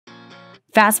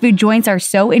Fast food joints are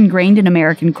so ingrained in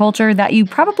American culture that you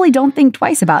probably don't think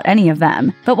twice about any of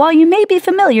them. But while you may be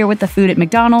familiar with the food at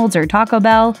McDonald's or Taco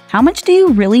Bell, how much do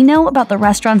you really know about the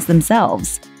restaurants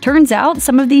themselves? Turns out,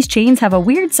 some of these chains have a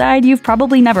weird side you've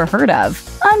probably never heard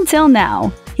of. Until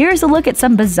now. Here's a look at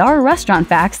some bizarre restaurant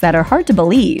facts that are hard to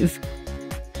believe.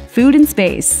 Food in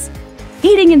space.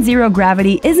 Eating in zero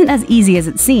gravity isn't as easy as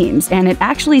it seems, and it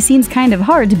actually seems kind of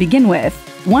hard to begin with.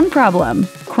 One problem: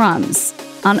 crumbs.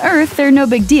 On Earth, they're no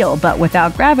big deal, but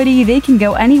without gravity, they can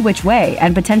go any which way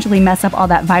and potentially mess up all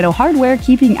that vital hardware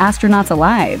keeping astronauts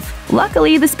alive.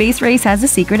 Luckily, the space race has a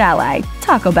secret ally: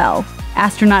 Taco Bell.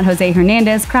 Astronaut Jose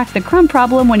Hernandez cracked the crumb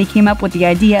problem when he came up with the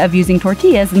idea of using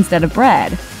tortillas instead of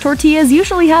bread. Tortillas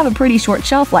usually have a pretty short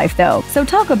shelf life though, so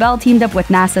Taco Bell teamed up with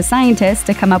NASA scientists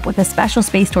to come up with a special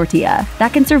space tortilla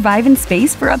that can survive in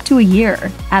space for up to a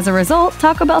year. As a result,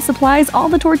 Taco Bell supplies all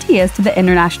the tortillas to the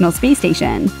International Space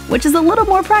Station, which is a little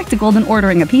more practical than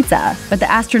ordering a pizza. But the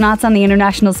astronauts on the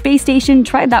International Space Station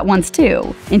tried that once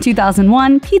too. In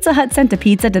 2001, Pizza Hut sent a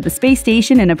pizza to the space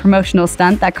station in a promotional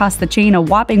stunt that cost the chain a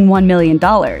whopping $1 million.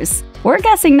 We're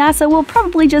guessing NASA will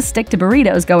probably just stick to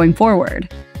burritos going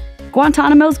forward.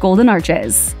 Guantanamo's Golden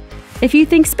Arches. If you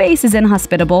think space is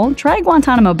inhospitable, try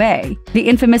Guantanamo Bay. The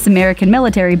infamous American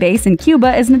military base in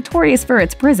Cuba is notorious for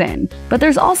its prison. But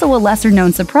there's also a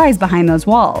lesser-known surprise behind those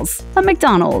walls: a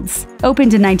McDonald's.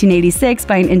 Opened in 1986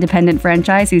 by an independent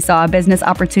franchise who saw a business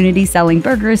opportunity selling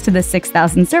burgers to the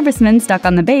 6,000 servicemen stuck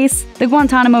on the base, the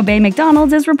Guantanamo Bay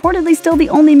McDonald's is reportedly still the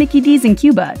only Mickey D's in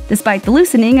Cuba, despite the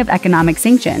loosening of economic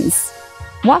sanctions.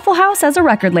 Waffle House has a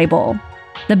record label.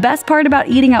 The best part about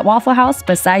eating at Waffle House,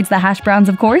 besides the hash browns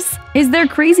of course, is their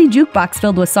crazy jukebox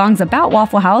filled with songs about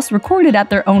Waffle House recorded at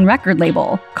their own record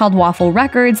label. Called Waffle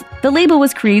Records, the label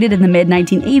was created in the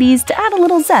mid-1980s to add a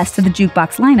little zest to the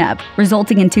jukebox lineup,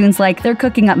 resulting in tunes like They're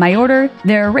Cooking Up My Order,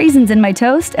 There Are Raisins in My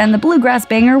Toast, and the bluegrass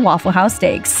banger Waffle House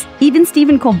Steaks. Even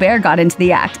Stephen Colbert got into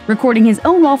the act, recording his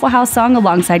own Waffle House song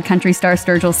alongside country star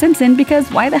Sturgill Simpson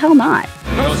because why the hell not?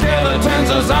 No skeletons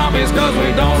or zombies, cause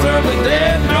we don't serve the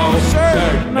dead. No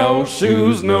shirt, no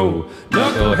shoes, no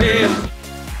knuckleheads.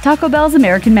 Taco Bell's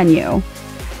American menu.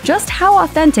 Just how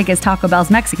authentic is Taco Bell's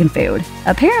Mexican food?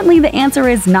 Apparently the answer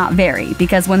is not very,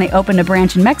 because when they opened a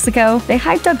branch in Mexico, they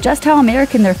hyped up just how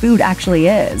American their food actually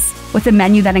is. With a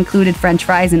menu that included french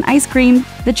fries and ice cream,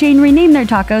 the chain renamed their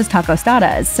tacos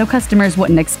Tacostadas so customers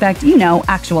wouldn't expect,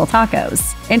 actual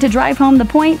tacos. And to drive home the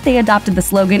point, they adopted the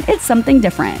slogan, "It's something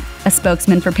different." A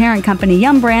spokesman for parent company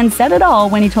Yum Brand said it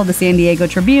all when he told the San Diego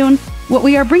Tribune, "What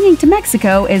we are bringing to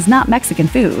Mexico is not Mexican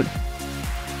food."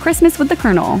 Christmas with the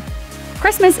Colonel.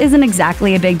 Christmas isn't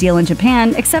exactly a big deal in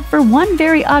Japan, except for one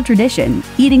very odd tradition: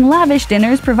 eating lavish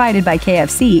dinners provided by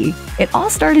KFC. It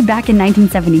all started back in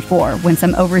 1974, when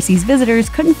some overseas visitors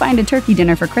couldn't find a turkey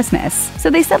dinner for Christmas, so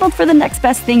they settled for the next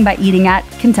best thing by eating at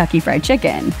Kentucky Fried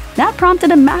Chicken. That prompted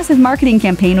a massive marketing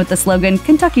campaign with the slogan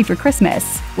 "Kentucky for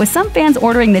Christmas," with some fans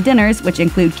ordering the dinners, which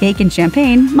include cake and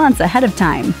champagne, months ahead of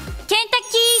time.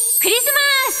 Kentucky Christmas!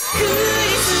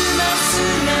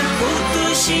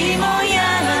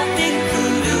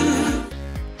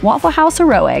 Waffle House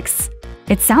heroics.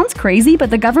 It sounds crazy,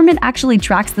 but the government actually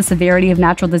tracks the severity of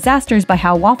natural disasters by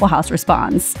how Waffle House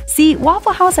responds. See,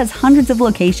 Waffle House has hundreds of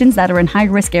locations that are in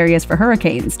high-risk areas for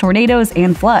hurricanes, tornadoes,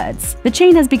 and floods. The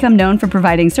chain has become known for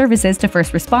providing services to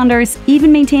first responders,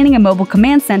 even maintaining a mobile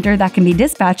command center that can be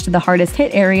dispatched to the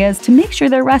hardest-hit areas to make sure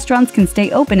their restaurants can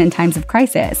stay open in times of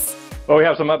crisis. Well, we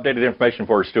have some updated information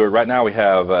for you, Stuart. Right now we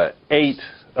have 8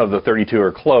 of the 32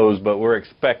 are closed, but we're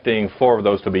expecting 4 of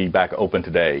those to be back open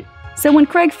today. So when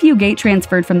Craig Fugate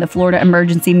transferred from the Florida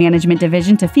Emergency Management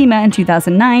Division to FEMA in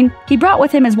 2009, he brought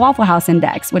with him his Waffle House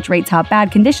Index, which rates how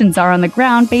bad conditions are on the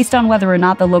ground based on whether or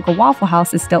not the local Waffle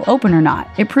House is still open or not.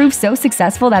 It proved so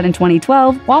successful that in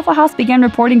 2012, Waffle House began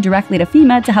reporting directly to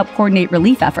FEMA to help coordinate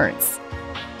relief efforts.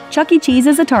 Chuck E.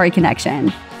 Cheese's Atari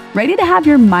connection. Ready to have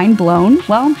your mind blown?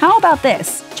 Well, how about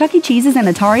this? Chuck E. Cheese's and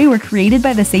Atari were created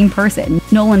by the same person,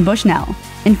 Nolan Bushnell.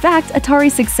 In fact,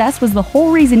 Atari's success was the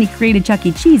whole reason he created Chuck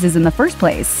E. Cheese's in the first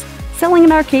place. Selling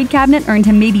an arcade cabinet earned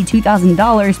him maybe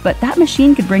 $2,000, but that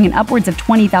machine could bring in upwards of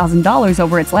 $20,000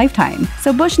 over its lifetime.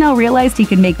 So Bushnell realized he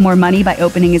could make more money by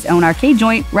opening his own arcade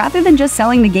joint rather than just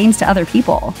selling the games to other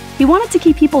people. He wanted to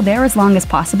keep people there as long as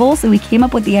possible, so he came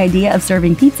up with the idea of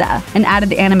serving pizza and added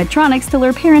the animatronics to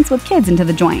lure parents with kids into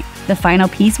the joint. The final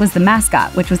piece was the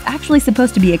mascot, which was actually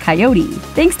supposed to be a coyote.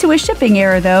 Thanks to a shipping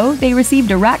error, though, they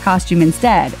received a rat costume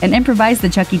instead and improvised the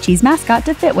Chuck E. Cheese mascot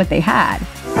to fit what they had.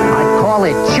 I call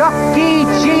it Chuck E.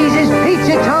 Cheese's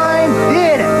Pizza Time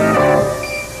Dinner.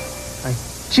 I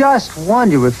just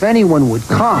wonder if anyone would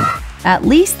come. At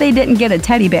least they didn't get a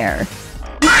teddy bear.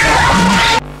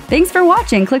 Thanks for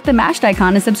watching. Click the mashed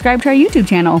icon to subscribe to our YouTube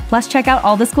channel. Plus, check out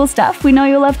all this cool stuff we know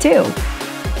you'll love too.